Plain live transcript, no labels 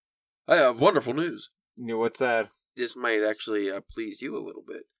I have wonderful news. What's that? This might actually please you a little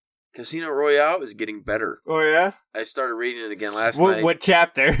bit. Casino Royale is getting better. Oh, yeah? I started reading it again last night. What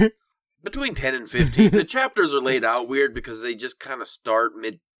chapter? Between 10 and 15. The chapters are laid out weird because they just kind of start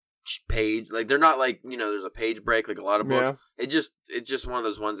mid-page. Like, they're not like, there's a page break like a lot of books. Yeah. It's just one of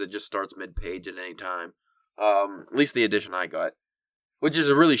those ones that just starts mid-page at any time. At least the edition I got. Which is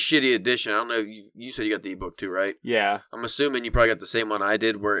a really shitty edition. I don't know, you said you got the ebook too, right? Yeah. I'm assuming you probably got the same one I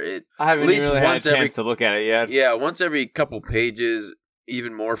did where I haven't even really had a chance to look at it yet. Yeah, once every couple pages,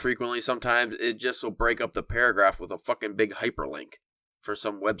 even more frequently sometimes, it just will break up the paragraph with a fucking big hyperlink for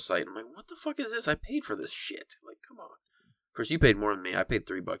some website. I'm like, what the fuck is this? I paid for this shit. Like, come on. Of course, you paid more than me. I paid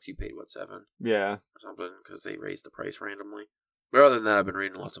 $3. You paid, what, $7? Yeah. Or something, because they raised the price randomly. But other than that, I've been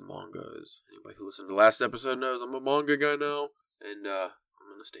reading lots of mangas. Anybody who listened to the last episode knows I'm a manga guy now. And I'm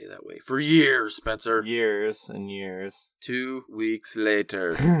going to stay that way for years, Spencer. Years and years. 2 weeks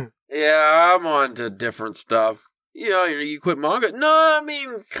later. Yeah, I'm on to different stuff. You quit manga? No, I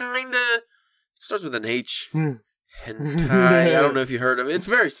mean, kinda. It starts with an H. Hentai. I don't know if you heard of it. It's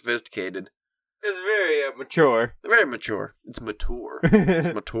very sophisticated. It's very mature. Very mature. It's mature.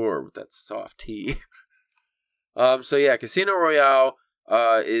 It's mature with that soft T. So yeah, Casino Royale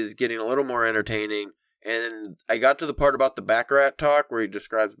is getting a little more entertaining. And I got to the part about the Baccarat talk where he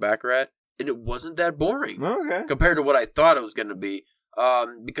describes Baccarat, and it wasn't that boring. Okay. Compared to what I thought it was going to be.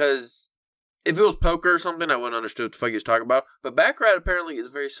 Because if it was poker or something, I wouldn't understand what the fuck he was talking about. But Baccarat apparently is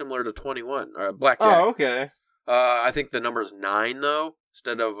very similar to 21, or Blackjack. Oh, okay. I think the number is 9, though,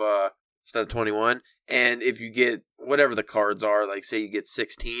 instead of 21. And if you get whatever the cards are, like say you get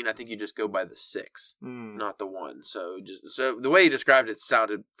 16, I think you just go by the 6, not the 1. So the way he described it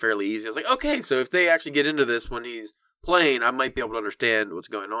sounded fairly easy. I was like, okay, so if they actually get into this when he's playing, I might be able to understand what's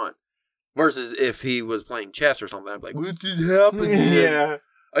going on. Versus if he was playing chess or something, I'd be like, what did happen? Yeah.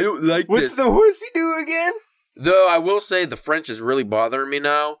 I don't like What's this. the horsey do again? Though I will say the French is really bothering me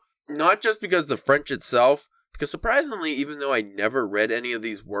now. Not just because the French itself, because surprisingly, even though I never read any of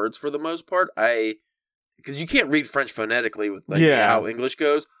these words for the most part, because you can't read French phonetically with how English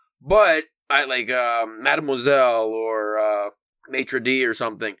goes, but I like Mademoiselle or Maitre d' or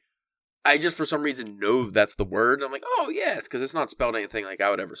something. I just for some reason know that's the word. I'm like, oh yes, because it's not spelled anything like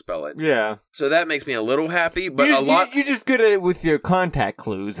I would ever spell it. Yeah. So that makes me a little happy, but you're just good at it with your contact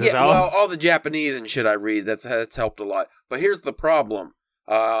clues. Yeah, well, all the Japanese and shit I read, that's helped a lot. But here's the problem.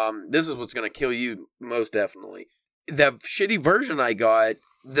 This is what's going to kill you most definitely. The shitty version I got,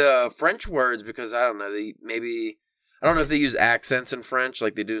 the French words, because I don't know, I don't know if they use accents in French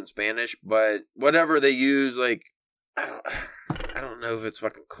like they do in Spanish, but whatever they use, like, I don't know if it's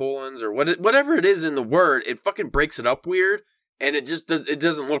fucking colons or whatever it is in the word, it fucking breaks it up weird, and it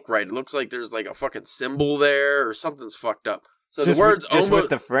doesn't look right. It looks like there's like a fucking symbol there or something's fucked up. So the words almost with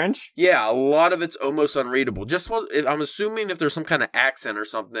the French? Yeah, a lot of it's almost unreadable. I'm assuming if there's some kind of accent or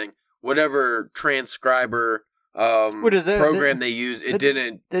something, whatever transcriber program they use,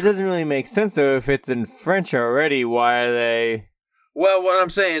 didn't. That doesn't really make sense though. If it's in French already, why are they? Well, what I'm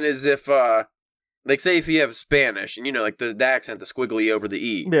saying is if like say if you have Spanish and like the accent, the squiggly over the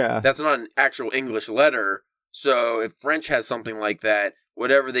E, that's not an actual English letter. So if French has something like that,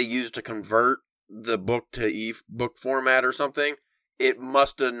 whatever they use to convert the book to e-book format or something, it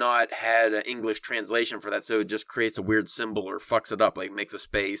must have not had an English translation for that, so it just creates a weird symbol or fucks it up, like makes a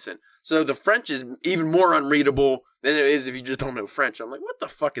space. And so the French is even more unreadable than it is if you just don't know French. I'm like, what the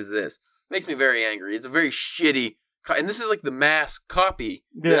fuck is this? Makes me very angry. It's a very shitty, and this is like the mass copy.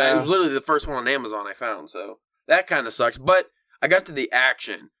 Yeah. It was literally the first one on Amazon I found, so that kind of sucks. But I got to the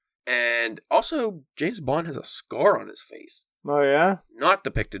action, and also James Bond has a scar on his face. Oh yeah? Not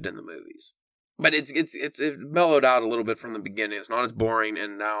depicted in the movies. But it's mellowed out a little bit from the beginning. It's not as boring,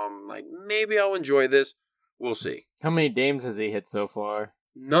 and now I'm like, maybe I'll enjoy this. We'll see. How many dames has he hit so far?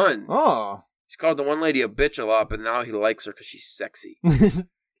 None. Oh. He's called the one lady a bitch a lot, but now he likes her because she's sexy.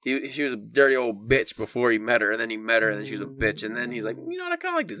 She was a dirty old bitch before he met her, and then he met her, and then she was a bitch, and then he's like, you know what, I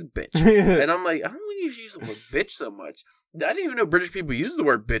kind of like this bitch. And I'm like, I don't really use the word bitch so much. I didn't even know British people use the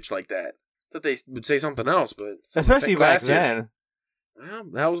word bitch like that. I thought they would say something else, but... Especially back then. Well,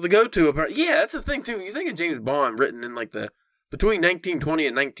 that was the go-to, apparently. Yeah, that's the thing, too. You think of James Bond written in, like, between 1920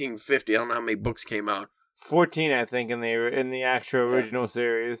 and 1950. I don't know how many books came out. 14, I think, in the actual original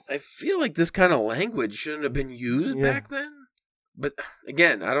series. I feel like this kind of language shouldn't have been used back then. But,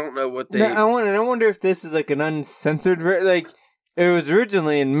 again, I don't know what they... I wonder if this is, like, an uncensored... Like, it was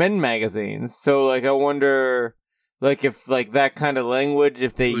originally in men magazines. So, like, I wonder, like, if, like, that kind of language,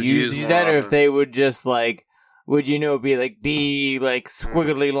 if they used that, or if they would just, like... would be like B, like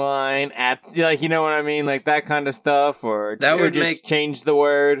squiggly line at, like, you know what I mean? Like that kind of stuff, or that would just change the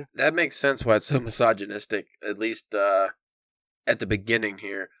word. That makes sense why it's so misogynistic, at least at the beginning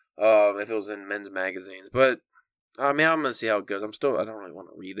here, if it was in men's magazines. But, I mean, I'm going to see how it goes. I don't really want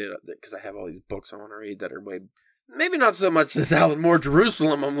to read it, because I have all these books I want to read that are maybe not so much this Alan Moore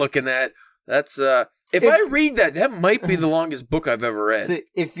Jerusalem I'm looking at. That's, if I read that might be the longest book I've ever read. So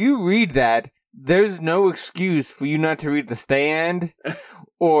if you read that, there's no excuse for you not to read The Stand,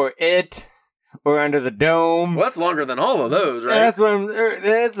 or It, or Under the Dome. Well, that's longer than all of those, right?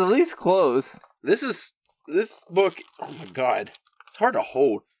 That's at least close. This book, oh my God, it's hard to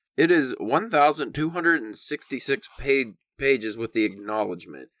hold. It is 1,266 pages with the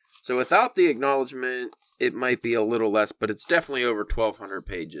acknowledgement. So without the acknowledgement, it might be a little less, but it's definitely over 1,200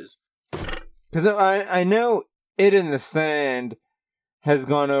 pages. Because I know It in the Sand has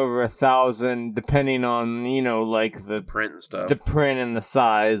gone over 1,000, depending on, like the print and stuff. The print and the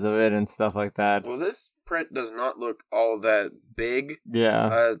size of it and stuff like that. Well, this print does not look all that big.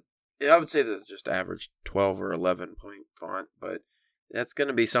 Yeah. I would say this is just average 12 or 11 point font, but that's going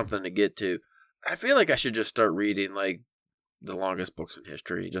to be something to get to. I feel like I should just start reading, like, the longest books in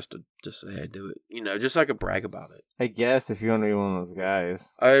history, just to say I do it. Just so I could brag about it. I guess, if you want to be one of those guys.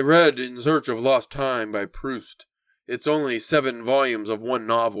 I read In Search of Lost Time by Proust. It's only 7 volumes of one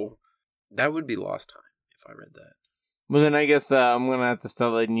novel. That would be lost time if I read that. Well, then I guess I'm going to have to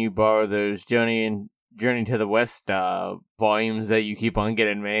start letting you borrow those Journey to the West volumes that you keep on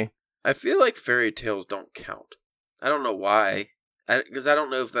getting me. I feel like fairy tales don't count. I don't know why. Because I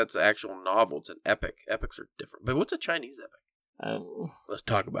don't know if that's an actual novel. It's an epic. Epics are different. But what's a Chinese epic? Let's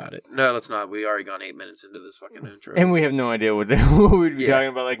talk about it. No, let's not. We already gone 8 minutes into this fucking intro. And we have no idea what we'd be talking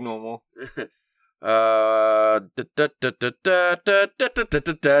about like normal. Sorry,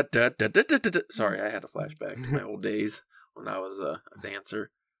 I had a flashback to my old days when I was a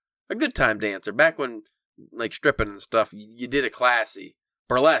dancer. A good time dancer. Back when, like, stripping and stuff, you did it classy.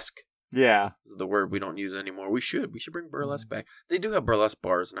 Burlesque. Yeah. This is the word we don't use anymore. We should bring burlesque back. They do have burlesque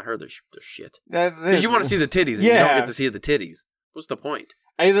bars, and I heard they're shit. Because you want to see the titties, and you don't get to see the titties. What's the point?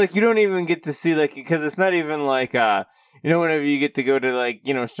 You don't even get to see, like, because it's not even like, whenever you get to go to, like,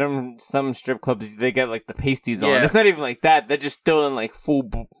 some strip clubs, they got, like, the pasties on. It's not even like that. They're just still in, like, full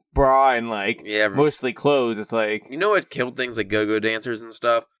bra and, like, mostly clothes. It's like... You know what killed things like go-go dancers and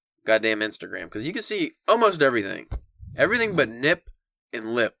stuff? Goddamn Instagram. Because you can see almost everything. Everything but nip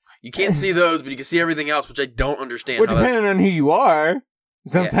and lip. You can't see those, but you can see everything else, which I don't understand. Well, depending on who you are,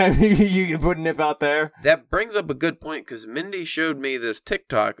 sometimes you can put a nip out there. That brings up a good point, because Mindy showed me this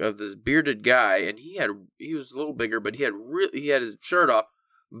TikTok of this bearded guy, and he was a little bigger, but he had his shirt off.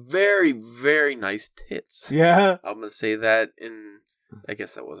 Very, very nice tits. Yeah. I'm going to say that I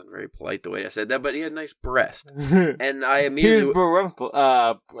guess that wasn't very polite the way I said that, but he had nice breast. And I immediately... He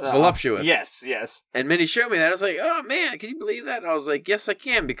was voluptuous. Yes. And Minnie showed me that. I was like, oh, man, can you believe that? And I was like, yes, I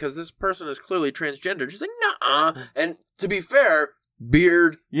can, because this person is clearly transgender. She's like, nuh-uh. And to be fair,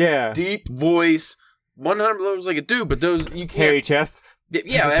 beard, deep voice, 100 looks like a dude, but those, you can't... Hairy chest.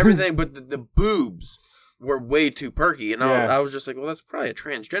 Yeah, everything, but the boobs were way too perky. And I was just like, well, that's probably a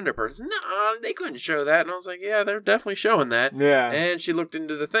transgender person. No, they couldn't show that. And I was like, yeah, they're definitely showing that. Yeah. And she looked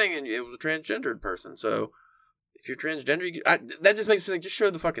into the thing, and it was a transgendered person. So if you're transgender, that just makes me think, just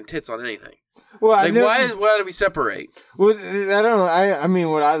show the fucking tits on anything. Well, like, why do we separate? Well, I don't know. I mean,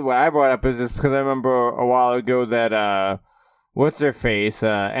 what I brought up is this because I remember a while ago that, what's her face?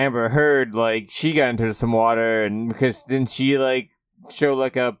 Amber Heard, like, she got into some water, and because didn't she, like, show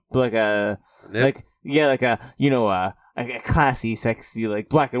like a classy, sexy, like,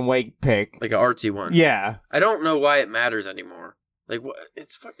 black and white pic. Like an artsy one. Yeah. I don't know why it matters anymore. Like, what?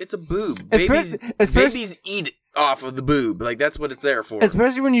 It's a boob. Babies eat off of the boob. Like, that's what it's there for.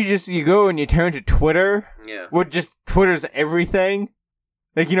 Especially when you go and you turn to Twitter. Yeah. Where just Twitter's everything.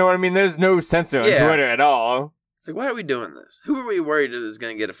 Like, you know what I mean? There's no censor on Twitter at all. It's like, why are we doing this? Who are we worried is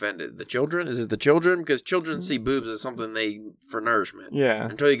going to get offended? The children? Is it the children? Because children see boobs as something for nourishment. Yeah.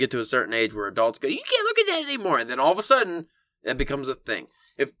 Until you get to a certain age where adults go, you can't look at that anymore. And then all of a sudden, that becomes a thing.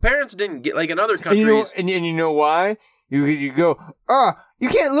 If parents didn't get, like in other countries... And you know why? You go, you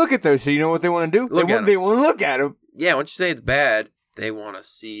can't look at those. So you know what they want to do? They want to look at them. Yeah, once you say it's bad, they want to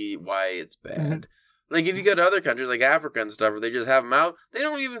see why it's bad. Mm-hmm. Like, if you go to other countries, like Africa and stuff, where they just have them out, they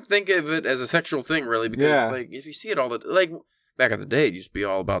don't even think of it as a sexual thing, really, because, like, if you see it all the... Like, back in the day, it used to be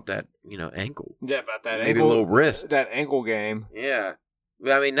all about that, ankle. Yeah, about that maybe ankle. Maybe a little wrist. That ankle game. Yeah.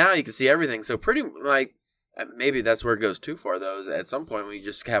 But, I mean, now you can see everything, so pretty, like, maybe that's where it goes too far, though, is at some point when you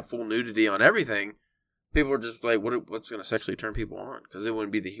just have full nudity on everything, people are just like, what's going to sexually turn people on? Because it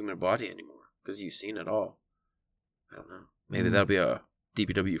wouldn't be the human body anymore, because you've seen it all. I don't know. Maybe that'll be a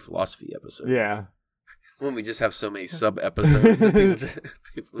DPW philosophy episode. Yeah. When we just have so many sub-episodes that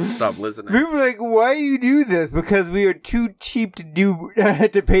people stop listening. People are like, why do you do this? Because we are too cheap to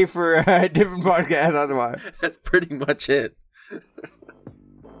to pay for a different podcast. That's why. That's pretty much it.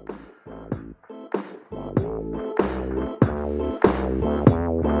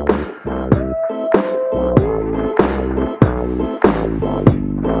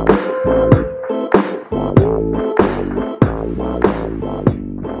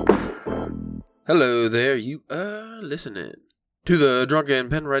 Hello there, you are listening to the Drunken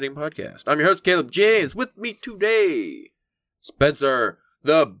Pen Writing Podcast. I'm your host, Caleb James. With me today, Spencer,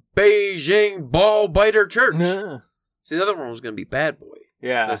 the Beijing Ball Biter Church. See, the other one was going to be Bad Boy.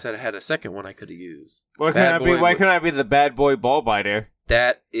 Yeah. I said I had a second one I could have used. Why couldn't I be the Bad Boy Ball Biter?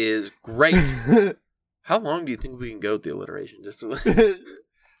 That is great. How long do you think we can go with the alliteration? Just a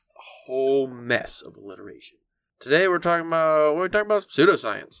whole mess of alliteration. Today what are we talking about?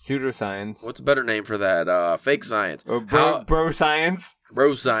 Pseudoscience. Pseudoscience. What's a better name for that? Fake science. Or bro science.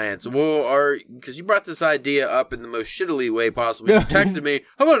 Bro science. Well, because you brought this idea up in the most shittily way possible. You texted me,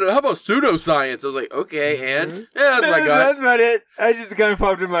 how about pseudoscience? I was like, okay, and yeah, that's what I got. That's about it. I just kind of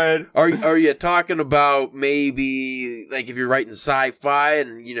popped in my head. Are you talking about maybe like if you're writing sci-fi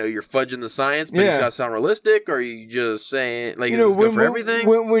and you're fudging the science, but it's got to sound realistic? Or are you just saying like it's good for everything?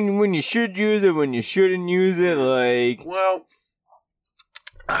 When you should use it, when you shouldn't use it, like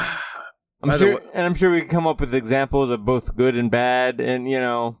I'm sure we can come up with examples of both good and bad, and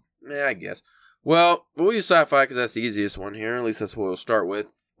Yeah, I guess. Well, we'll use sci-fi because that's the easiest one here. At least that's what we'll start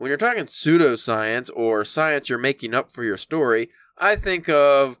with. When you're talking pseudoscience or science you're making up for your story, I think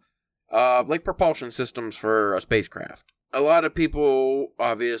of like propulsion systems for a spacecraft. A lot of people,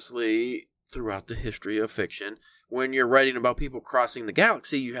 obviously, throughout the history of fiction, when you're writing about people crossing the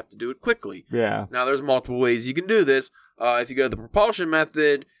galaxy, you have to do it quickly. Yeah. Now, there's multiple ways you can do this. If you go to the propulsion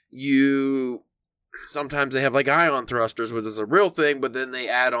method, sometimes they have like ion thrusters, which is a real thing, but then they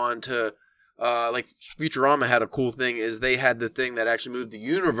add on to like Futurama had a cool thing is they had the thing that actually moved the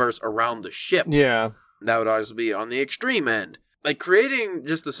universe around the ship. Yeah. That would always be on the extreme end. Like creating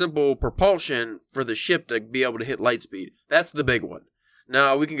just a simple propulsion for the ship to be able to hit light speed. That's the big one.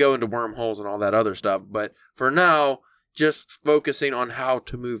 Now we can go into wormholes and all that other stuff, but for now, just focusing on how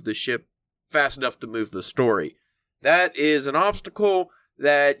to move the ship fast enough to move the story. That is an obstacle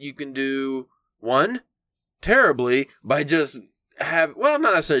that you can do, one, terribly, by just not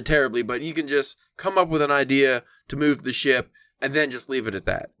necessarily terribly, but you can just come up with an idea to move the ship and then just leave it at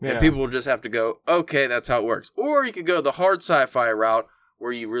that. Yeah. And people will just have to go, okay, that's how it works. Or you could go the hard sci-fi route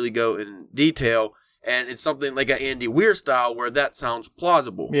where you really go in detail, and it's something like an Andy Weir style where that sounds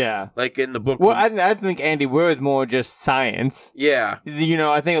plausible. Yeah. Like in the book. Well, I think Andy Weir is more just science. Yeah.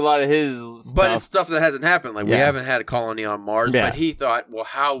 I think a lot of his stuff. But it's stuff that hasn't happened. Like, we haven't had a colony on Mars, but he thought, well,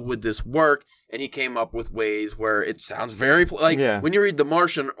 how would this work? And he came up with ways where it sounds very, when you read The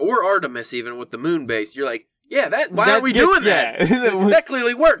Martian or Artemis even with the moon base, you're like, why are we doing that? That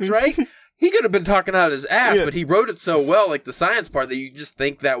clearly works, right? He could have been talking out of his ass, but he wrote it so well, like the science part, that you just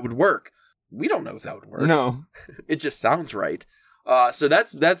think that would work. We don't know if that would work. No. It just sounds right. So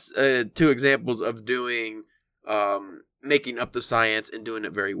that's two examples of doing, making up the science and doing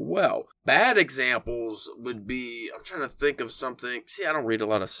it very well. Bad examples would be, I'm trying to think of something. See, I don't read a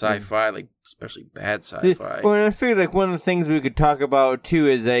lot of sci-fi, like especially bad sci-fi. Well, I feel like one of the things we could talk about too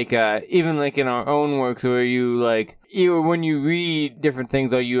is like, even like in our own works where when you read different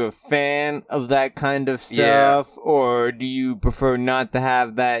things, are you a fan of that kind of stuff, or do you prefer not to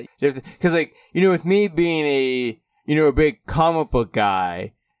have that? Because with me being a big comic book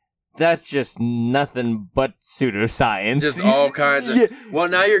guy, that's just nothing but pseudoscience. Just all kinds of... Well,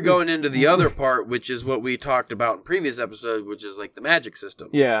 now you're going into the other part, which is what we talked about in previous episodes, which is like the magic system.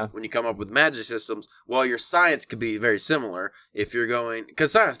 Yeah. When you come up with magic systems, well, your science could be very similar if you're going...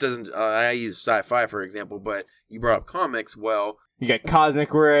 Because science doesn't... I use sci-fi, for example, but you brought up comics, well... You got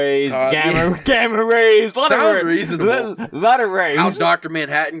cosmic rays, gamma rays, sounds reasonable. A lot of rays. How Dr.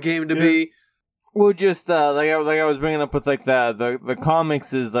 Manhattan came to be... Well, just like I was bringing up with like the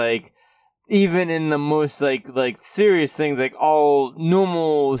comics is like, even in the most like serious things, like all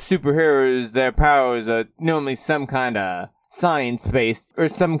normal superheroes, their powers are normally some kind of science based or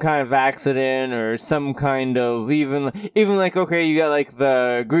some kind of accident or some kind of even like, okay, you got like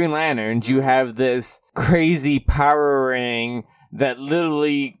the Green Lanterns, you have this crazy power ring that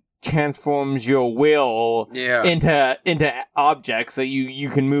literally transforms your will into objects that you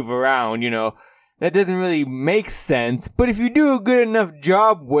can move around, That doesn't really make sense, but if you do a good enough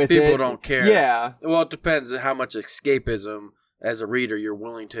job with people don't care. Yeah. Well, it depends on how much escapism as a reader you're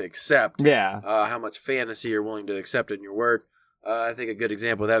willing to accept. Yeah. How much fantasy you're willing to accept in your work. I think a good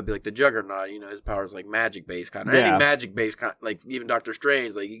example of that would be like the Juggernaut. You know, his power's like magic-based kind of. Any magic-based kind, like even Doctor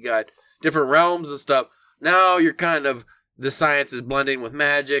Strange. Like, you got different realms and stuff. Now you're kind of, the science is blending with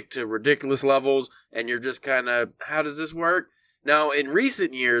magic to ridiculous levels, and you're just kind of, how does this work? Now, in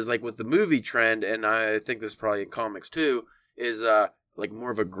recent years, like with the movie trend, and I think this is probably in comics too, is like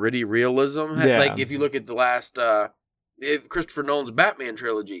more of a gritty realism. Yeah. Like if you look at the last Christopher Nolan's Batman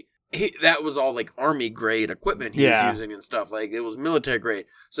trilogy, that was all like army grade equipment he was using and stuff. Like, it was military grade.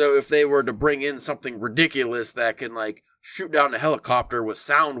 So if they were to bring in something ridiculous that can like shoot down a helicopter with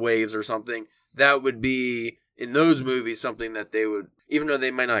sound waves or something, that would be, in those movies, something that they would, even though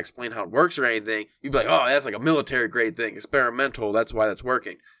they might not explain how it works or anything, you'd be like, oh, that's like a military grade thing, experimental, that's why that's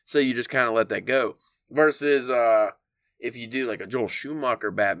working. So you just kind of let that go. Versus if you do like a Joel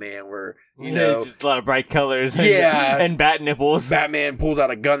Schumacher Batman where, you know, just a lot of bright colors and bat nipples. Batman pulls out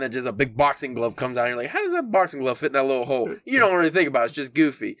a gun that just a big boxing glove comes out and you're like, how does that boxing glove fit in that little hole? You don't really think about it. It's just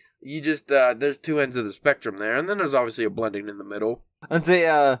goofy. You just, there's two ends of the spectrum there. And then there's obviously a blending in the middle. I'd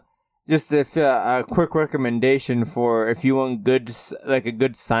say, just if a quick recommendation for if you want a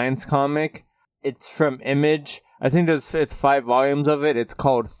good science comic, it's from Image. I think it's 5 volumes of it. It's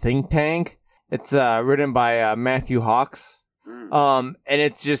called Think Tank. It's written by Matthew Hawks. And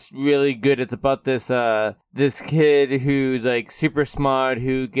it's just really good. It's about this kid who's like super smart,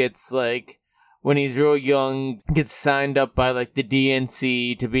 who gets like, when he's real young, gets signed up by like the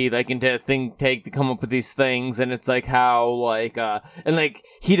DNC to be like into a think tank to come up with these things. And it's like how like and like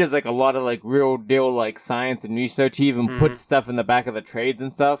he does like a lot of like real deal like science and research. He even puts stuff in the back of the trades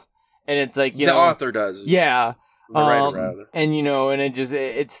and stuff. And it's like, you know, the author does. Yeah. The writer, rather. And you know, and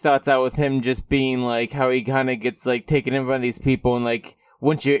it starts out with him just being like how he kind of gets like taken in by these people, and like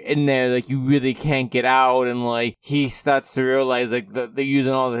once you're in there, like you really can't get out, and like he starts to realize like they're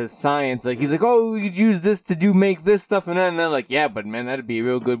using all of his science. Like he's like, oh, you could use this to make this stuff, and then they're like, yeah, but man, that'd be a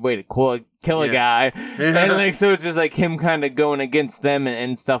real good way to kill a guy. And like so, it's just like him kind of going against them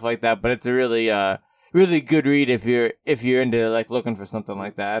and stuff like that. But it's a really really good read if you're into like looking for something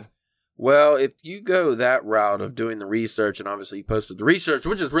like that. Well, if you go that route of doing the research, and obviously you posted the research,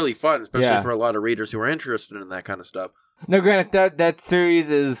 which is really fun, especially for a lot of readers who are interested in that kind of stuff. Now, granted, that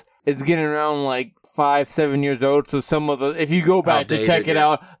series is getting around like 5-7 years old, so some of the, if you go back to check it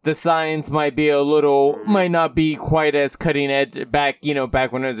out, the science might be might not be quite as cutting edge back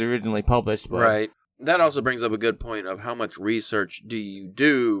when it was originally published. But. Right. That also brings up a good point of how much research do you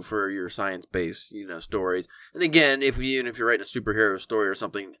do for your science-based, stories. And again, even if you're writing a superhero story or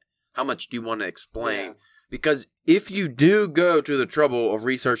something, how much do you want to explain? Yeah. Because if you do go to the trouble of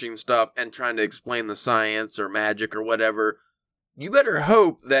researching stuff and trying to explain the science or magic or whatever, you better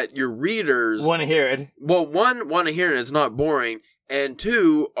hope that your readers want to hear it. Well, one, want to hear it, it's not boring, and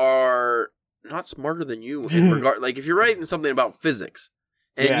two, are not smarter than you in regard. Like if you're writing something about physics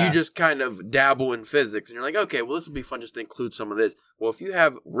and you just kind of dabble in physics and you're like, okay, well, this would be fun just to include some of this. Well, if you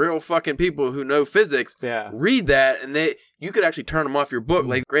have real fucking people who know physics, read that, and you could actually turn them off your book.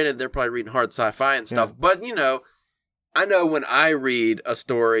 Like, granted, they're probably reading hard sci-fi and stuff, but, I know when I read a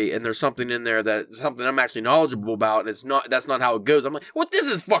story and there's something in there something I'm actually knowledgeable about, and that's not how it goes. I'm like, what? This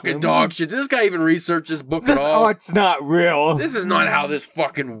is fucking dog shit. Did this guy even research this book at all? This art's not real. This is not how this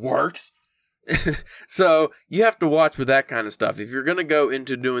fucking works. So you have to watch with that kind of stuff. If you're going to go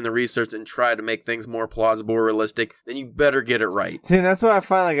into doing the research and try to make things more plausible or realistic, then you better get it right. See, that's what I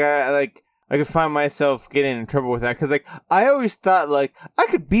find I could find myself getting in trouble with that, because like I always thought like I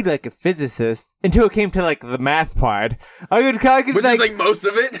could be like a physicist until it came to like the math part. I could which is like most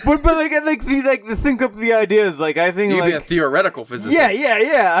of it. But the think up the ideas. Like I think you could be a theoretical physicist. Yeah.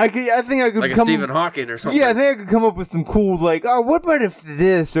 I think I could like a Stephen Hawking or something. Yeah, I think I could come up with some cool like, oh, what about if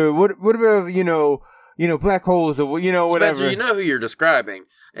this, or what about if black holes, or whatever. Spencer, you know who you're describing,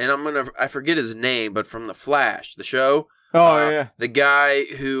 and I forget his name, but from The Flash, the show. Oh, yeah. The guy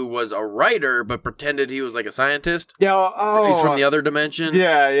who was a writer but pretended he was like a scientist. Yeah. He's from the other dimension.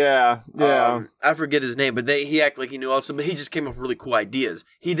 Yeah. I forget his name, but he acted like he knew also, but he just came up with really cool ideas.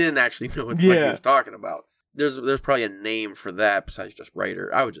 He didn't actually know what he was talking about. There's probably a name for that besides just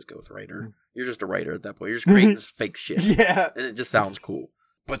writer. I would just go with writer. You're just a writer at that point. You're just creating this fake shit. Yeah. And it just sounds cool.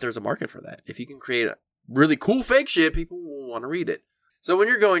 But there's a market for that. If you can create a really cool fake shit, people will want to read it. So when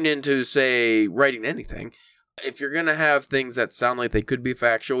you're going into, say, writing anything, if you're going to have things that sound like they could be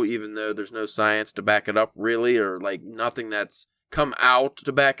factual, even though there's no science to back it up really, or like nothing that's come out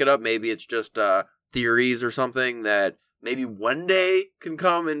to back it up, maybe it's just theories or something that maybe one day can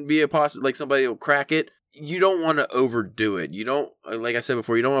come and be a possible, like somebody will crack it. You don't want to overdo it. You don't, like I said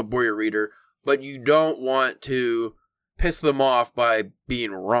before, you don't want to bore your reader, but you don't want to piss them off by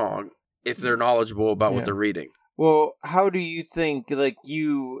being wrong if they're knowledgeable about what they're reading. Well, how do you think, like,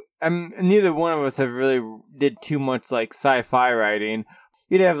 neither one of us have really did too much, like, sci-fi writing.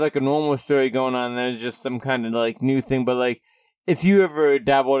 You'd have, like, a normal story going on, and there's just some kind of, like, new thing, but, like, if you ever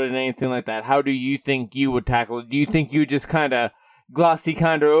dabbled in anything like that, how do you think you would tackle it? Do you think you just kind of glossy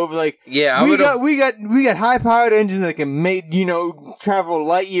kind of over, like, yeah, we got high-powered engines that can make, travel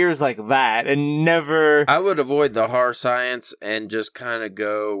light years like that, and never... I would avoid the hard science and just kind of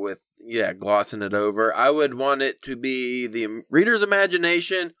go with, glossing it over. I would want it to be the reader's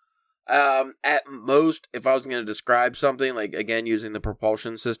imagination. At most, if I was going to describe something, like, again, using the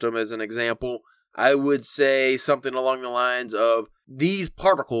propulsion system as an example, I would say something along the lines of these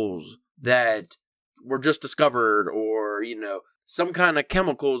particles that were just discovered, or, some kind of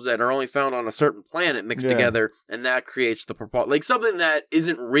chemicals that are only found on a certain planet mixed together, and that creates the propulsion. Like, something that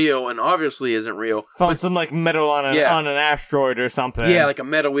isn't real and obviously isn't real. Found some, like, metal on an asteroid or something. Yeah, like a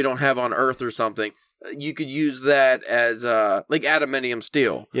metal we don't have on Earth or something. You could use that as, like, adamantium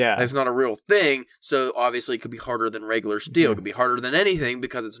steel. Yeah. That's not a real thing, so obviously it could be harder than regular steel. It could be harder than anything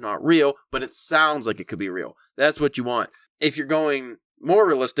because it's not real, but it sounds like it could be real. That's what you want. If you're going more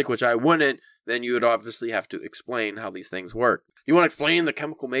realistic, which I wouldn't, then you would obviously have to explain how these things work. You want to explain the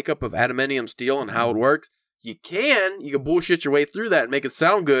chemical makeup of adamantium steel and how it works? You can bullshit your way through that and make it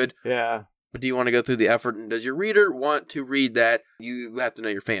sound good. Yeah. But do you want to go through the effort, and does your reader want to read that? You have to know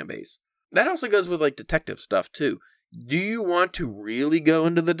your fan base. That also goes with, like, detective stuff, too. Do you want to really go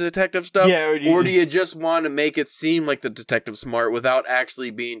into the detective stuff? Yeah. Or do you just want to make it seem like the detective's smart without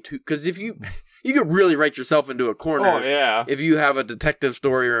actually being too... Because if you could really write yourself into a corner. Oh, yeah. If you have a detective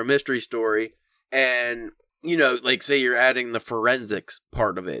story or a mystery story, and, like, say you're adding the forensics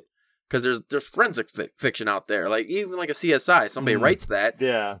part of it. Because there's forensic fiction out there. Like, even like a CSI, somebody writes that.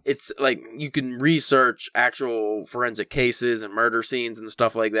 Yeah. It's like, you can research actual forensic cases and murder scenes and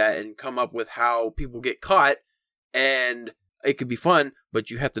stuff like that and come up with how people get caught. And it could be fun, but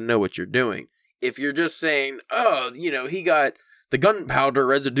you have to know what you're doing. If you're just saying, he got the gunpowder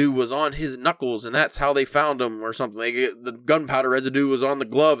residue was on his knuckles and that's how they found him or something. Like, the gunpowder residue was on the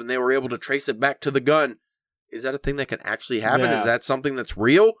glove and they were able to trace it back to the gun. Is that a thing that can actually happen? Yeah. Is that something that's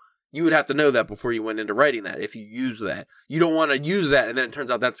real? You would have to know that before you went into writing that, if you use that. You don't want to use that, and then it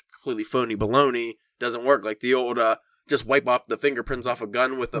turns out that's completely phony baloney. Doesn't work. Like the old, just wipe off the fingerprints off a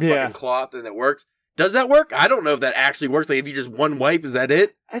gun with a fucking cloth, and it works. Does that work? I don't know if that actually works. Like, if you just one wipe, is that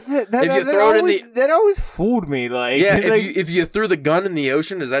it? That always fooled me. Like, yeah, if you threw the gun in the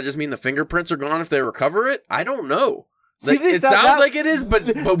ocean, does that just mean the fingerprints are gone if they recover it? I don't know. Like, it sounds like it is, but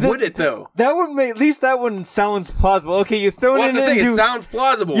would it though? That would make, at least that one sounds plausible. Okay, you're throwing it into... it sounds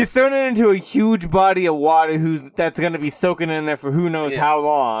plausible. You're throwing it into a huge body of water that's going to be soaking in there for who knows how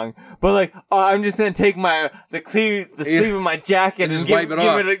long. But like, I'm just going to take the sleeve of my jacket and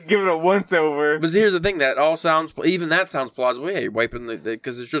give it a once over. But here's the thing, that sounds plausible. Yeah, you're wiping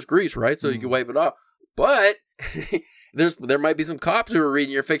because it's just grease, right? So you can wipe it off. But there might be some cops who are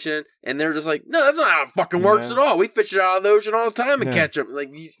reading your fiction and they're just like, no, that's not how it fucking works at all. We fish it out of the ocean all the time and catch them. Like,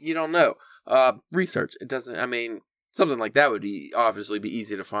 you don't know. Research. It doesn't, something like that would obviously be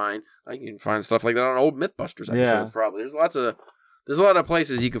easy to find. Like, you can find stuff like that on old Mythbusters episodes probably. There's a lot of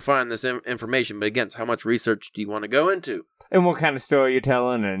places you can find this information, but again, how much research do you want to go into? And what kind of story you're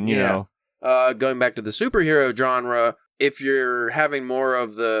telling, and you know. Going back to the superhero genre, if you're having more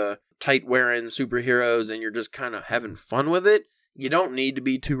of the tight-wearing superheroes and you're just kind of having fun with it, you don't need to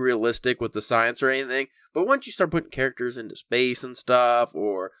be too realistic with the science or anything. But once you start putting characters into space and stuff,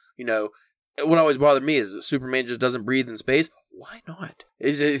 or, what always bothered me is that Superman just doesn't breathe in space. Why not?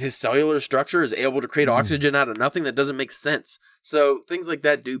 His cellular structure is able to create oxygen out of nothing? That doesn't make sense. So things like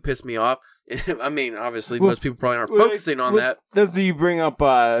that do piss me off. Obviously, most people probably aren't focusing on that. Does you bring up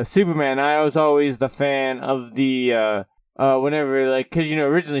Superman? I was always the fan of the... whenever, like, because,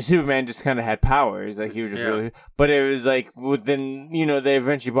 originally Superman just kind of had powers, like, he was just really, but it was, like, within, they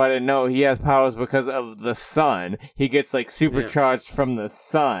eventually bought it, no, he has powers because of the sun. He gets, like, supercharged from the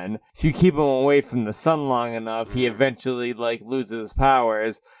sun. If you keep him away from the sun long enough, he eventually, like, loses his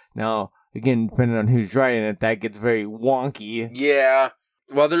powers. Now, again, depending on who's writing it, that gets very wonky. Yeah.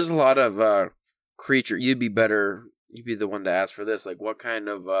 Well, there's a lot of, creature, you'd be the one to ask for this, like, what kind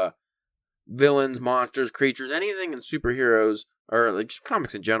of, villains, monsters, creatures, anything in superheroes, or like just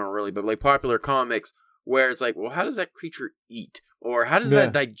comics in general, really, but like popular comics, where it's like, well, how does that creature eat? Or how does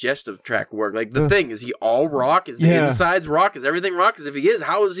that digestive tract work? Like, the thing, is he all rock? Is the insides rock? Is everything rock? Because if he is,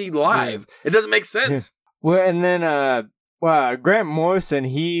 how is he live? It doesn't make sense. Well, and then, Grant Morrison,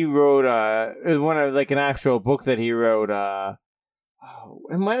 he wrote, one of, like, an actual book that he wrote,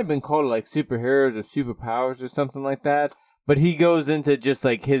 it might have been called like Superheroes or Superpowers or something like that. But he goes into just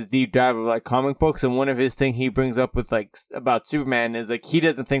like his deep dive of like comic books, and one of his things he brings up with like about Superman is like he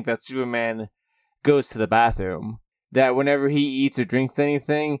doesn't think that Superman goes to the bathroom. That whenever he eats or drinks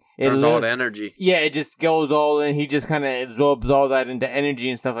anything, it turns all to energy. Yeah, it just goes all in. He just kind of absorbs all that into energy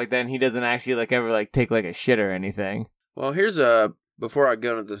and stuff like that, and he doesn't actually like ever like take like a shit or anything. Well, here's before I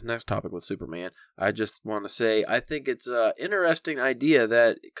go into this next topic with Superman, I just want to say I think it's an interesting idea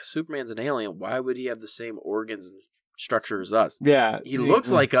that Superman's an alien. Why would he have the same organs and structure as us? Yeah, he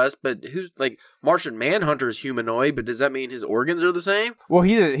looks like us, but who's like Martian Manhunter is humanoid, but does that mean his organs are the same? Well,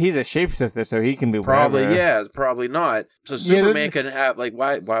 he's a shapeshifter, so he can be probably whatever. Yeah, probably not. So Superman could have like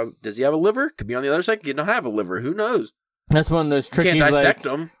why does he have a liver? Could be on the other side. Could not have a liver. Who knows? That's one of those tricky. You can't dissect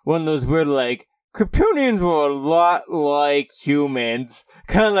them. One of those weird like. Kryptonians were a lot like humans.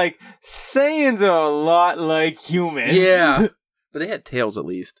 Kind of like Saiyans are a lot like humans. Yeah. But they had tails at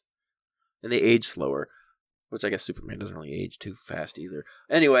least. And they age slower. Which I guess Superman doesn't really age too fast either.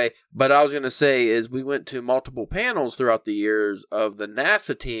 Anyway, but I was going to say is we went to multiple panels throughout the years of the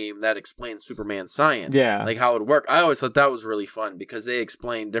NASA team that explained Superman science. Yeah. Like how it would work. I always thought that was really fun because they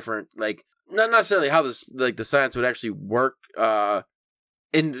explained different, like, not necessarily how this, like the science would actually work,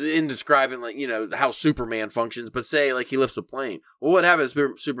 in describing, like, you know, how Superman functions, but say, like, he lifts a plane. Well, what happens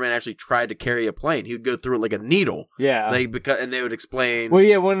if Superman actually tried to carry a plane? He would go through it like a needle. Yeah. Like, and they would explain... Well,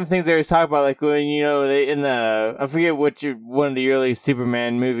 yeah, one of the things they always talk about, like, when, you know, I forget one of the early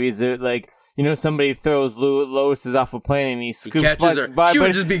Superman movies, that, like, you know, somebody throws Lois off a plane and he catches her. She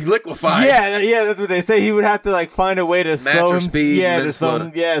would just be liquefied. Yeah, that's what they say. He would have to, like, find a way to slow him, speed. Slow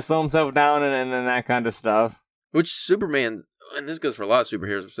himself down and that kind of stuff. Which Superman... And this goes for a lot of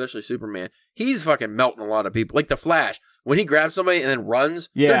superheroes, especially Superman. He's fucking melting a lot of people. Like the Flash, when he grabs somebody and then runs,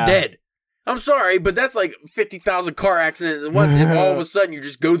 they're dead. I'm sorry, but that's like 50,000 car accidents at once. If all of a sudden you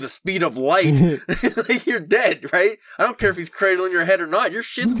just go the speed of light, like you're dead, right? I don't care if he's cradling your head or not. Your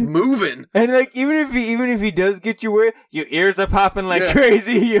shit's moving. And like even if he does get you where your ears are popping like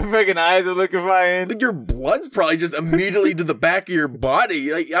crazy, your fucking eyes are liquefying. Like your blood's probably just immediately to the back of your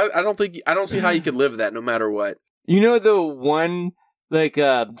body. Like I don't see how you could live that no matter what. You know the one, like,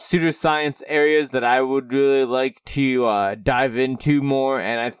 pseudoscience areas that I would really like to dive into more,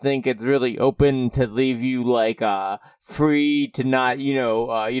 and I think it's really open to leave you, like, free to not, you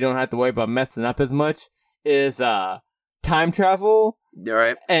know, you don't have to worry about messing up as much, is time travel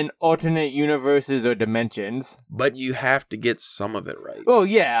and alternate universes or dimensions. But you have to get some of it right. Well,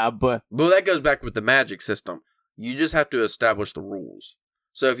 yeah, but... Well, that goes back with the magic system. You just have to establish the rules.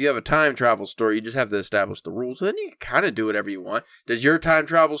 So if you have a time travel story, you just have to establish the rules. Then you can kind of do whatever you want. Does your time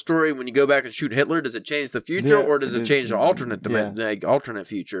travel story, when you go back and shoot Hitler, does it change the future, or does it change the alternate alternate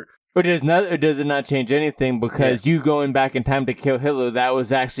future? Or does it not change anything because you going back in time to kill Hitler, that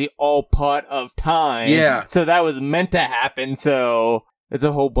was actually all part of time. Yeah. So that was meant to happen. So it's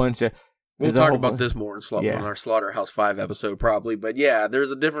a whole bunch of... We'll talk about this more in our Slaughterhouse 5 episode probably. But yeah,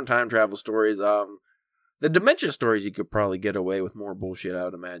 there's a different time travel stories. The Dementia stories, you could probably get away with more bullshit, I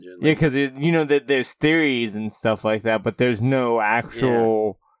would imagine. Yeah, because, you know, there's theories and stuff like that, but there's no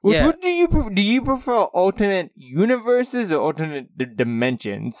actual... Yeah. What do you prefer alternate universes or alternate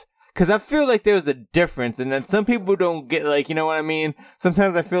dimensions? Because I feel like there's a difference, and then some people don't get, like, you know what I mean?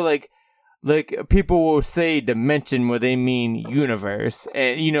 Sometimes I feel like people will say dimension where they mean universe,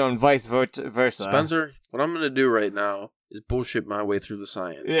 and, you know, and vice versa. Spencer, what I'm going to do right now is bullshit my way through the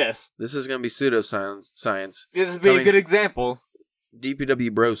science. Yes. This is going to be pseudoscience. This would be a good example.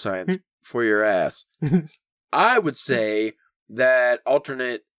 DPW bro science for your ass. I would say that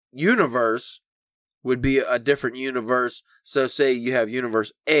alternate universe would be a different universe. So say you have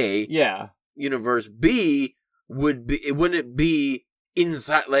universe A. Yeah. Universe B wouldn't it be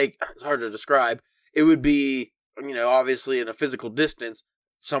inside, like, it's hard to describe. It would be, you know, obviously in a physical distance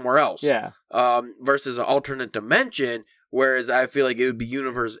somewhere else. Yeah. Versus an alternate dimension. Whereas I feel like it would be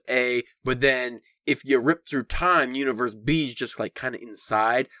Universe A, but then if you rip through time, Universe B is just like kind of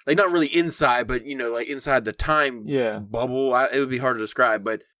inside. Like not really inside, but you know, like inside the time bubble. It would be hard to describe,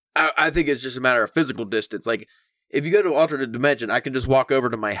 but I think it's just a matter of physical distance. Like if you go to an alternate dimension, I can just walk over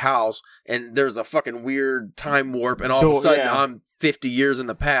to my house and there's a fucking weird time warp and all of a sudden I'm 50 years in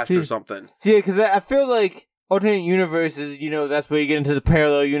the past or something. Yeah, because I feel like alternate universes, you know, that's where you get into the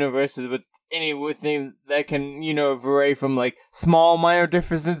parallel universes with anything that can, you know, vary from like small minor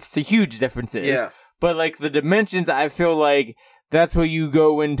differences to huge differences. Yeah. But like the dimensions, I feel like that's where you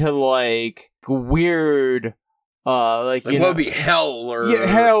go into like weird Like what would be hell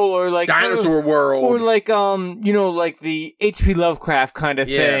or like dinosaur world or like like the H.P. Lovecraft kind of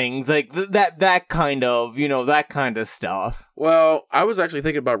things, like that kind of that kind of stuff. Well, I was actually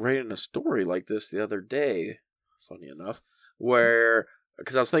thinking about writing a story like this the other day. Funny enough, where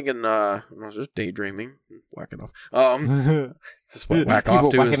because I was thinking, I was just daydreaming, whacking off. This is what whack off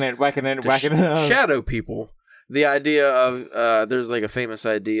to whacking it. Shadow people. The idea of there's like a famous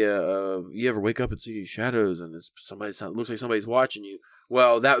idea of you ever wake up and see shadows and it's looks like somebody's watching you.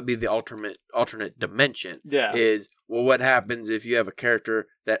 Well, that would be the alternate dimension. Yeah. Is what happens if you have a character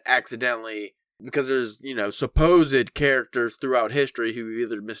that accidentally, because there's supposed characters throughout history who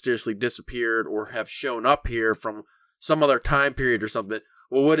either mysteriously disappeared or have shown up here from some other time period or something.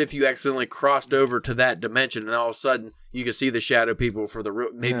 Well, what if you accidentally crossed over to that dimension and all of a sudden you could see the shadow people for the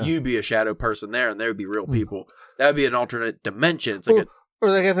real... Maybe you'd be a shadow person there and there would be real people. That would be an alternate dimension. It's like or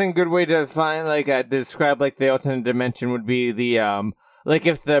like I think a good way to find, describe the alternate dimension would be the...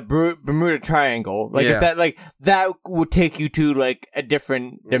 if the Bermuda Triangle, if that, that would take you to, a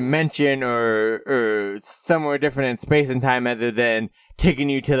different dimension or somewhere different in space and time other than taking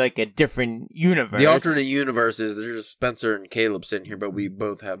you to, a different universe. The alternate universe is there's Spencer and Caleb sitting here, but we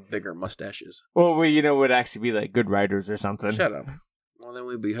both have bigger mustaches. Well, we, would actually be, good writers or something. Shut up. Well, then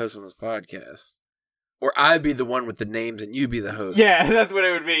we'd be hosting this podcast. Or I'd be the one with the names and you'd be the host. Yeah, that's what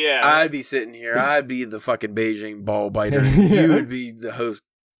it would be, yeah. I'd be sitting here. I'd be the fucking Beijing ball biter. And you would be the host,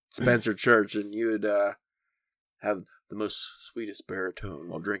 Spencer Church, and you would have the most sweetest baritone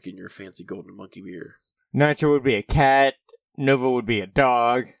while drinking your fancy Golden Monkey beer. Nitro would be a cat. Nova would be a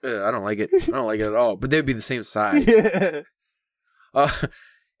dog. I don't like it. I don't like it at all. But they'd be the same size.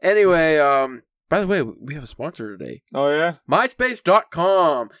 Anyway, by the way, we have a sponsor today. Oh, yeah?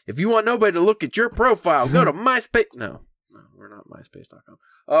 MySpace.com. If you want nobody to look at your profile, go to MySpace. No, we're not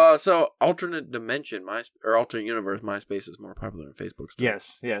MySpace.com. So, alternate dimension, or alternate universe, MySpace is more popular than Facebook. Still.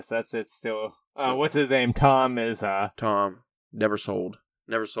 Yes, that's it still. What's his name? Tom is... Tom. Never sold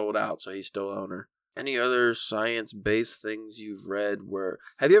out, so he's still owner. Any other science-based things you've read where...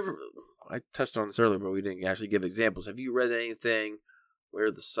 Have you ever... I touched on this earlier, but we didn't actually give examples. Have you read anything where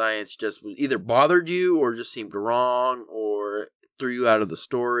the science just either bothered you or just seemed wrong or threw you out of the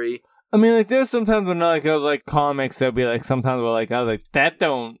story? I mean, there's sometimes when I was comics, there'll be sometimes where I was like, that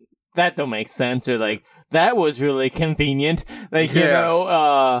don't make sense, or that was really convenient.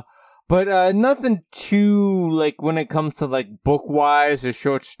 But nothing too, when it comes to, book-wise or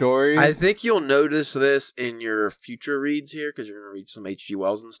short stories. I think you'll notice this in your future reads here, because you're going to read some H.G.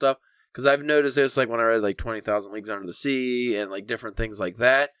 Wells and stuff. Because I've noticed this, when I read, 20,000 Leagues Under the Sea and, different things like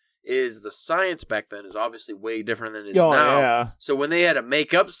that, is the science back then is obviously way different than it is now. Yeah. So when they had to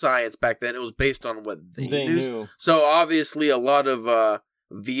make up science back then, it was based on what they knew. So obviously a lot of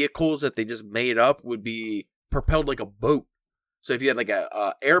vehicles that they just made up would be propelled like a boat. So if you had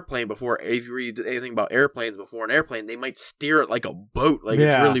a airplane before, if you read anything about airplanes before an airplane, they might steer it like a boat.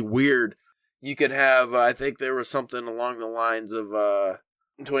 It's really weird. You could have, I think there was something along the lines of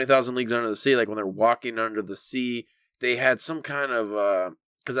 20,000 Leagues Under the Sea, when they're walking under the sea, they had some kind of,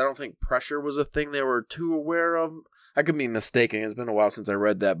 because I don't think pressure was a thing they were too aware of. I could be mistaken. It's been a while since I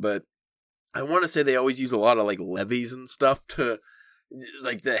read that, but I want to say they always use a lot of levies and stuff to...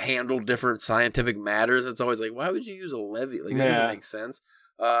 to handle different scientific matters. It's always why would you use a levee? That doesn't make sense.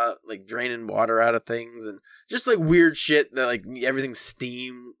 Draining water out of things and just weird shit that everything's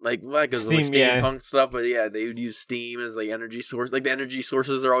steam. Steampunk stuff, but yeah, they would use steam as energy source. The energy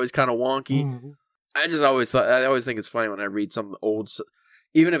sources are always kind of wonky. Mm-hmm. I always think it's funny when I read some old,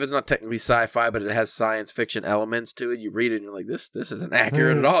 even if it's not technically sci-fi, but it has science fiction elements to it. You read it and you're like, this isn't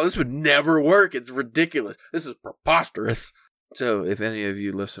accurate at all. This would never work. It's ridiculous. This is preposterous. So, if any of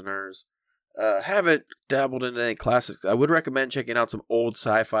you listeners haven't dabbled into any classics, I would recommend checking out some old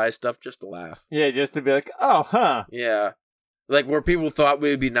sci-fi stuff just to laugh. Yeah, just to be oh, huh. Yeah. Where people thought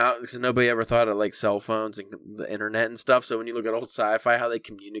we would be now, because nobody ever thought of, cell phones and the internet and stuff. So, when you look at old sci-fi, how they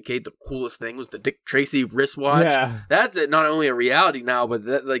communicate, the coolest thing was the Dick Tracy wristwatch. Yeah. That's not only a reality now, but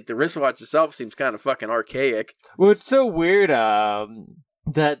the wristwatch itself seems kind of fucking archaic. Well, it's so weird,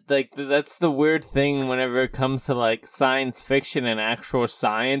 that's the weird thing whenever it comes to science fiction and actual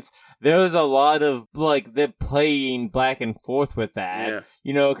science. There's a lot of they're playing back and forth with that.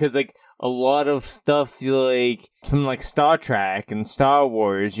 Yeah. Because a lot of stuff from Star Trek and Star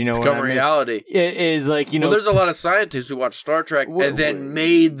Wars, become reality. It is well, there's a lot of scientists who watch Star Trek and then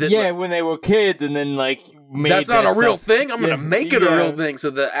made the when they were kids and then made that's not a real thing. I'm gonna make it a real thing. So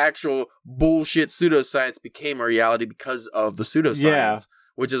the actual bullshit pseudoscience became a reality because of the pseudoscience. Yeah.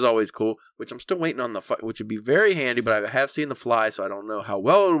 Which is always cool, which I'm still waiting on which would be very handy, but I have seen The Fly, so I don't know how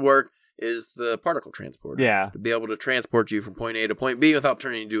well it would work is the particle transporter. Yeah. To be able to transport you from point A to point B without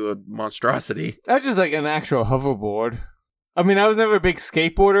turning into a monstrosity. That's just like an actual hoverboard. I mean, I was never a big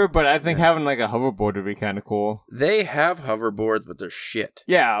skateboarder, but I think having like a hoverboard would be kind of cool. They have hoverboards, but they're shit.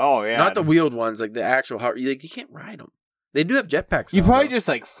 Yeah, oh yeah. Not the wheeled ones, like the actual you can't ride them. They do have jetpacks. You probably just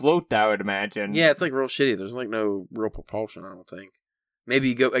like float, I would imagine. Yeah, it's like real shitty. There's like no real propulsion, I don't think. Maybe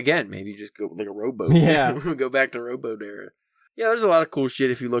you just go like a rowboat. Yeah. Go back to rowboat era. Yeah, there's a lot of cool shit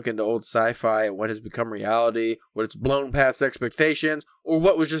if you look into old sci-fi and what has become reality, what it's blown past expectations, or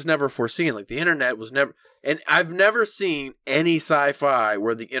what was just never foreseen. Like the internet was never, and I've never seen any sci-fi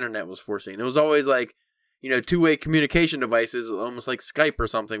where the internet was foreseen. It was always like, two-way communication devices, almost like Skype or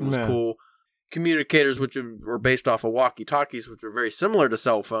something was cool. Communicators which were based off of walkie-talkies, which were very similar to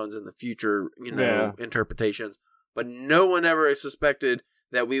cell phones in the future, interpretations. But no one ever suspected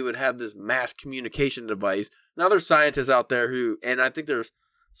that we would have this mass communication device. Now there's scientists out there who, and I think there's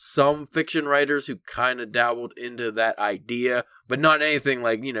some fiction writers who kind of dabbled into that idea, but not anything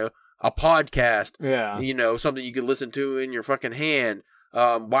like, a podcast. Yeah. Something you could listen to in your fucking hand.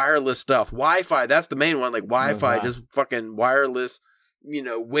 Wireless stuff. Wi-Fi, that's the main one. Like Wi-Fi, just fucking wireless,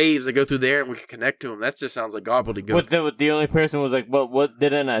 waves that go through the air and we can connect to them. That just sounds like gobbledygook. What the only person was like, what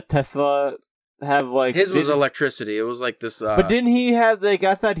didn't a Tesla have like his was electricity. It was like this but didn't he have like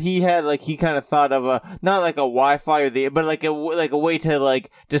I thought he had like he kind of thought of a not like a Wi-Fi but like a way to like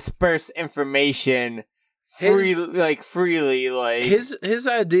disperse information freely like his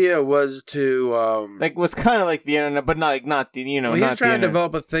idea was to like was kind of like the internet but not the he was trying to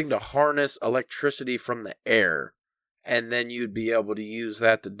develop a thing to harness electricity from the air and then you'd be able to use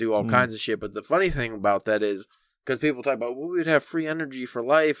that to do all kinds of shit. But the funny thing about that is because people talk about, we'd have free energy for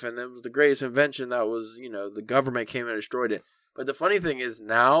life, and it was the greatest invention that was, the government came and destroyed it. But the funny thing is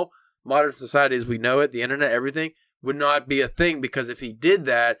now, modern society as we know it, the internet, everything, would not be a thing because if he did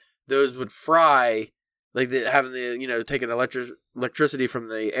that, those would fry, like having the, taking electricity from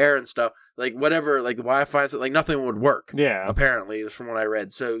the air and stuff, like whatever, like the Wi-Fi, like nothing would work. Yeah. Apparently, from what I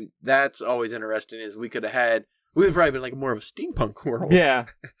read. So that's always interesting is we would have probably been like more of a steampunk world. Yeah.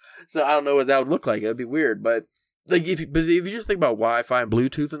 So I don't know what that would look like. It would be weird, but... Like if you just think about Wi-Fi and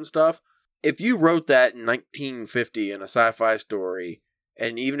Bluetooth and stuff, if you wrote that in 1950 in a sci-fi story,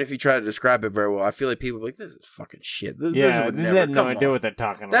 and even if you try to describe it very well, I feel like people are like, "This is fucking shit." This would never have no idea what they're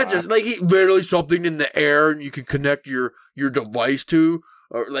talking about. That's just like literally something in the air, and you can connect your device to.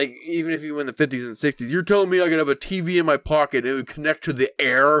 Or like even if you were in the 50s and 60s, you're telling me I could have a TV in my pocket and it would connect to the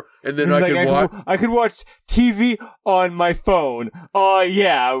air, and then I could watch. I could watch TV on my phone.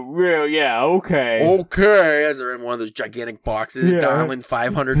 Yeah, okay. Okay, as they're in one of those gigantic boxes, dialing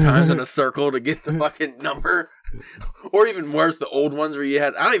 500 times in a circle to get the fucking number. Or even worse, the old ones where you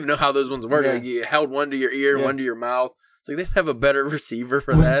had, I don't even know how those ones work. Yeah. Like you held one to your ear, one to your mouth. It's like they'd have a better receiver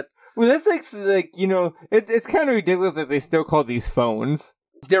for that. Well, that's like it's kind of ridiculous that they still call these phones.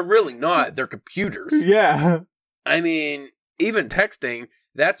 They're really not. They're computers. Yeah. I mean, even texting,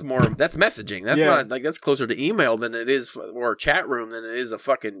 that's messaging. That's not, like, that's closer to email than it is, or a chat room than it is a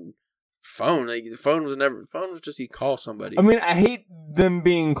fucking phone. Like, the phone was just you call somebody. I mean, I hate them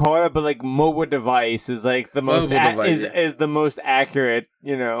being called, but, like, mobile device is, like, the most, is the most accurate,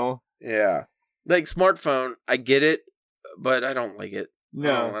 Yeah. Like, smartphone, I get it, but I don't like it.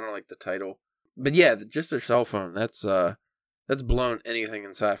 No. I don't like the title. But yeah, just their cell phone, that's blown anything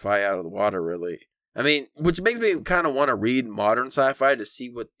in sci-fi out of the water, really. I mean, which makes me kind of want to read modern sci-fi to see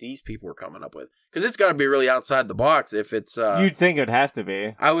what these people are coming up with. Because it's got to be really outside the box if it's... You'd think it has to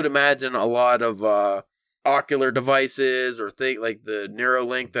be. I would imagine a lot of ocular devices or like the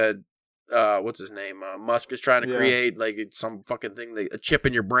Neuralink that, what's his name? Musk is trying to create, like it's some fucking thing, a chip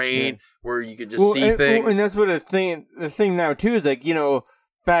in your brain where you could just see things. And that's what the thing now, too, is like,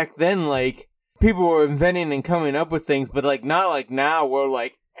 back then, like, people were inventing and coming up with things, but like not like now where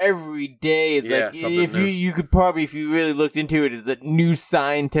like every day it's like if you could probably if you really looked into it, it's a new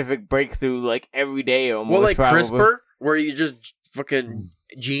scientific breakthrough like every day almost. Well, like probably. CRISPR, where you just fucking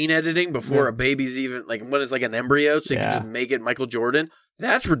gene editing before a baby's even like when it's like an embryo, so you can just make it Michael Jordan.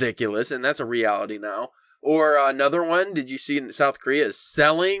 That's ridiculous, and that's a reality now. Or another one, did you see in South Korea is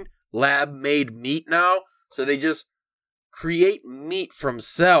selling lab-made meat now? So they just create meat from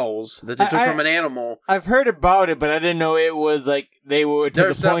cells that they took from an animal. I've heard about it, but I didn't know it was like they were to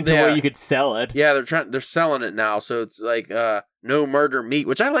the point to where you could sell it. Yeah, they're selling it now, so it's like no murder meat,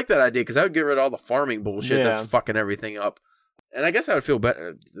 which I like that idea because I would get rid of all the farming bullshit that's fucking everything up. And I guess I would feel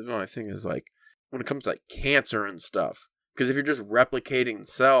better. The only thing is like when it comes to like cancer and stuff, because if you're just replicating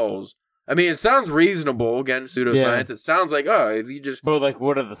cells. I mean, it sounds reasonable, again, pseudoscience. Yeah. It sounds like, if you just... But, like,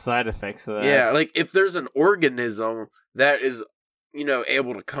 what are the side effects of that? Yeah, like, if there's an organism that is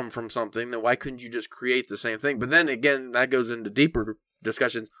able to come from something, then why couldn't you just create the same thing? But then again, that goes into deeper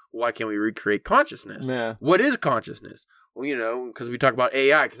discussions. Why can't we recreate consciousness? Yeah. What is consciousness? Well, because we talk about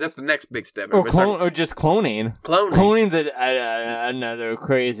AI, because that's the next big step. Or just cloning. Cloning's another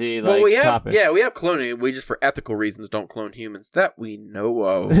crazy topic. Yeah, we have cloning. We just, for ethical reasons, don't clone humans that we know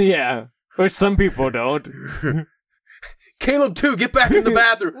of. Yeah, or some people don't. Caleb, too, get back in the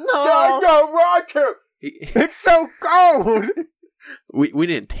bathroom. No, Roger. It's so cold. We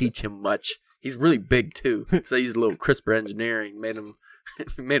didn't teach him much. He's really big too, so I used a little CRISPR engineering, made him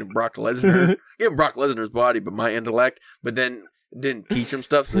Brock Lesnar. Gave him Brock Lesnar's body, but my intellect. But then didn't teach him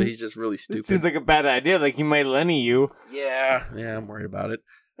stuff, so he's just really stupid. Seems like a bad idea. Like he might Lenny you. Yeah, I'm worried about it.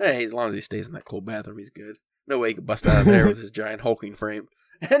 Hey, as long as he stays in that cold bathroom, he's good. No way he could bust out of there with his giant hulking frame.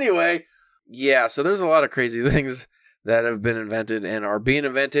 Anyway, yeah. So there's a lot of crazy things that have been invented and are being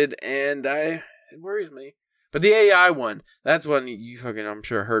invented, and it worries me. But the AI one, that's one you fucking, I'm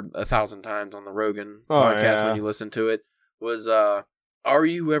sure, heard 1,000 times on the Rogan podcast when you listen to it, was, are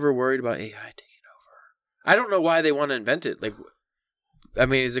you ever worried about AI taking over? I don't know why they want to invent it. Like, I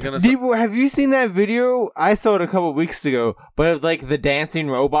mean, is it going to... Have you seen that video? I saw it a couple weeks ago, but it was like the dancing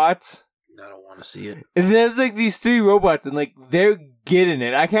robots. I don't want to see it. And there's like these 3 robots, and like they're getting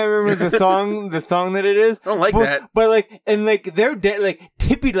it. I can't remember the song that it is. I don't like that. But like, and like they're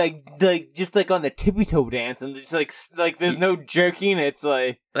tippy, like just like on the tippy toe dance, and just like there's no jerking. It's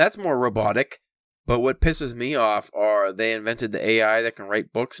like that's more robotic. But what pisses me off are they invented the AI that can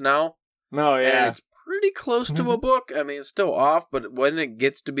write books now. Oh yeah, and it's pretty close to a book. I mean, it's still off, but when it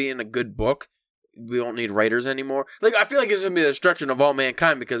gets to being a good book, we won't need writers anymore. Like, I feel like it's going to be the destruction of all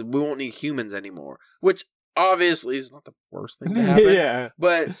mankind because we won't need humans anymore, which obviously is not the worst thing to happen. Yeah.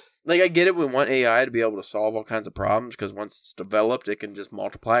 But, like, I get it. We want AI to be able to solve all kinds of problems because once it's developed, it can just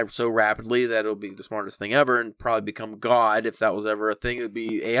multiply so rapidly that it'll be the smartest thing ever and probably become God. If that was ever a thing, it would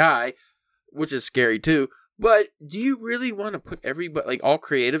be AI, which is scary too. But do you really want to put everybody, like, all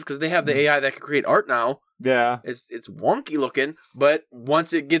creative? Because they have the AI that can create art now. Yeah. It's wonky looking, but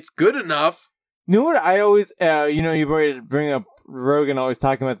once it gets good enough... You know what I always, you bring up Rogan always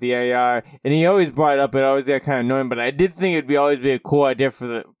talking about the AI, and he always brought it up, it always got kind of annoying, but I did think it'd always be a cool idea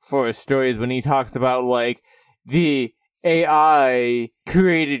for his stories when he talks about, like, the AI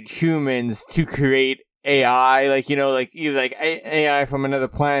created humans to create AI, like, AI from another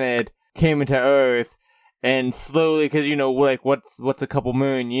planet came into Earth, and slowly, because, like, what's a couple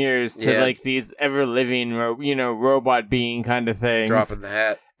million years to, like, these ever-living, robot being kind of things. Dropping the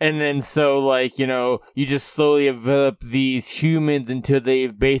hat. And then so, like, you just slowly develop these humans until they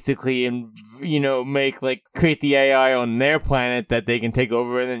basically, create the AI on their planet that they can take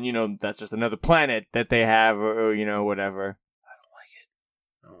over. And then, that's just another planet that they have or whatever. I don't like it.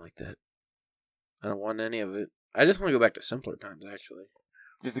 I don't like that. I don't want any of it. I just want to go back to simpler times, actually.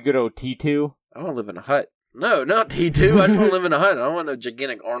 Just a good old T2? I want to live in a hut. No, not T2. I just want to live in a hut. I don't want no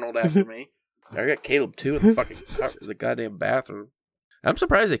gigantic Arnold after me. I got Caleb, too, in the goddamn bathroom. I'm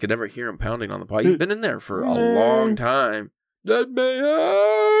surprised they could never hear him pounding on the pot. He's been in there for a long time. Let me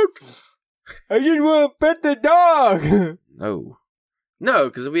out! I just want to pet the dog! No,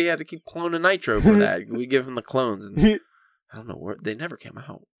 because we had to keep cloning Nitro for that. We give him the clones. And I don't know where. They never came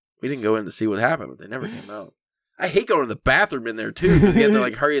out. We didn't go in to see what happened, but they never came out. I hate going to the bathroom in there, too, because you have to,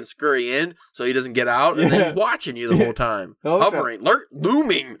 like, hurry and scurry in so he doesn't get out, and then he's watching you the whole time. Hovering,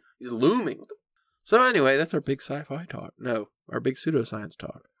 looming. He's looming. So anyway, that's our big sci-fi talk. No, our big pseudoscience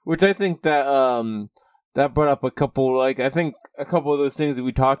talk. Which I think that that brought up a couple, like, I think a couple of those things that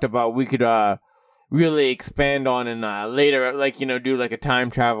we talked about, we could really expand on in later, like, do like a time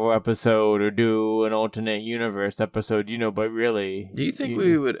travel episode or do an alternate universe episode, but really. Do you think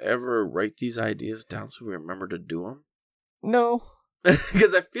we would ever write these ideas down so we remember to do them? No.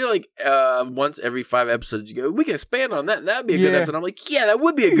 Because I feel like once every 5 episodes you go, we can expand on that, and that'd be a good episode. I'm like, yeah, that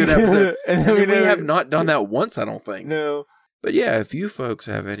would be a good episode. And then we have not done that once, I don't think. No. But yeah, if you folks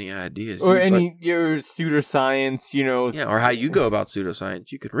have any ideas. Or your pseudoscience, Yeah, or how you go about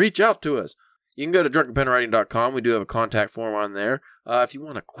pseudoscience, you can reach out to us. You can go to drunkenpenwriting.com. We do have a contact form on there. If you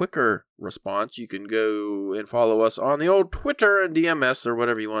want a quicker response, you can go and follow us on the old Twitter and DMS or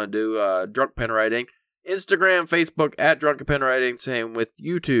whatever you want to do. Drunk Pen Writing. Instagram, Facebook, at Drunken Pen Writing. Same with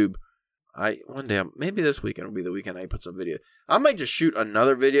YouTube. One day, maybe this weekend will be the weekend I put some video. I might just shoot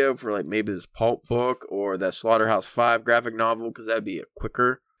another video for like maybe this pulp book or that Slaughterhouse 5 graphic novel because that'd be a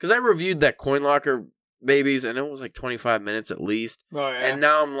quicker. Because I reviewed that Coin Locker Babies and it was like 25 minutes at least. Oh, yeah. And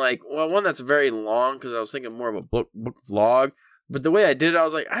now I'm like, well, one that's very long because I was thinking more of a book vlog. But the way I did it, I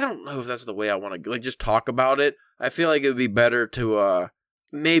was like, I don't know if that's the way I want to like just talk about it. I feel like it would be better to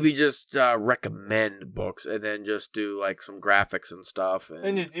maybe just recommend books and then just do like some graphics and stuff.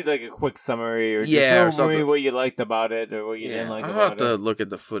 And just do like a quick summary or just summary what you liked about it or what you didn't like about it. I'll have to look at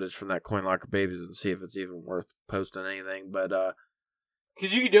the footage from that Coin Locker Babies and see if it's even worth posting anything. But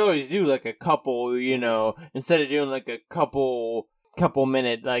because you could always do like a couple, you know, instead of doing like a couple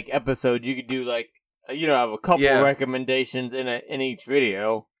minute like episode, you could do like, you know, have a couple recommendations in each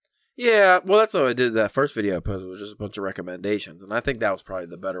video. Yeah, well, that's what I did. That first video I posted was just a bunch of recommendations, and I think that was probably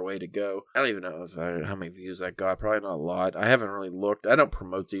the better way to go. I don't even know how many views that got. Probably not a lot. I haven't really looked. I don't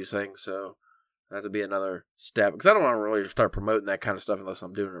promote these things, so that has to be another step. Because I don't want to really start promoting that kind of stuff unless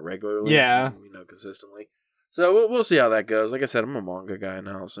I'm doing it regularly. Yeah. You know, consistently. So we'll see how that goes. Like I said, I'm a manga guy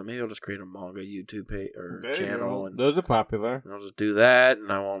now, so maybe I'll just create a manga YouTube page or channel. And those are popular. And I'll just do that,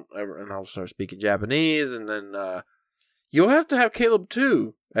 and I'll start speaking Japanese, and then you'll have to have Caleb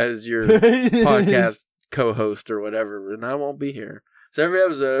too as your podcast co-host or whatever, and I won't be here. So every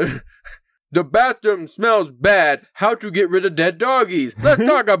episode, the bathroom smells bad. How to get rid of dead doggies? Let's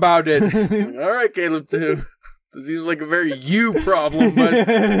talk about it. All right, Caleb too. This seems like a very you problem, but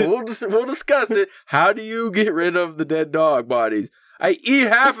we'll discuss it. How do you get rid of the dead dog bodies? I eat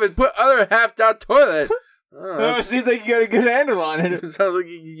half and put other half down toilet. It seems like you got a good handle on it. It sounds like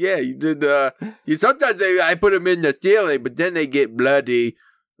you did. Sometimes I put them in the ceiling, but then they get bloody.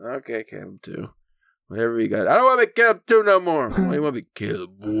 Okay, Caleb 2. Whatever you got. I don't want to be Caleb 2 no more. I want to be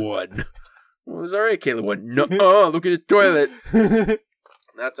Caleb 1. Well, it was already Caleb 1. No, look at the toilet.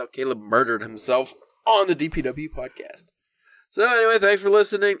 That's how Caleb murdered himself on the DPW podcast. So anyway, thanks for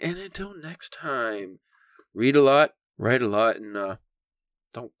listening, and until next time, read a lot, write a lot, and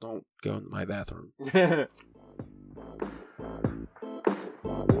don't go in my bathroom.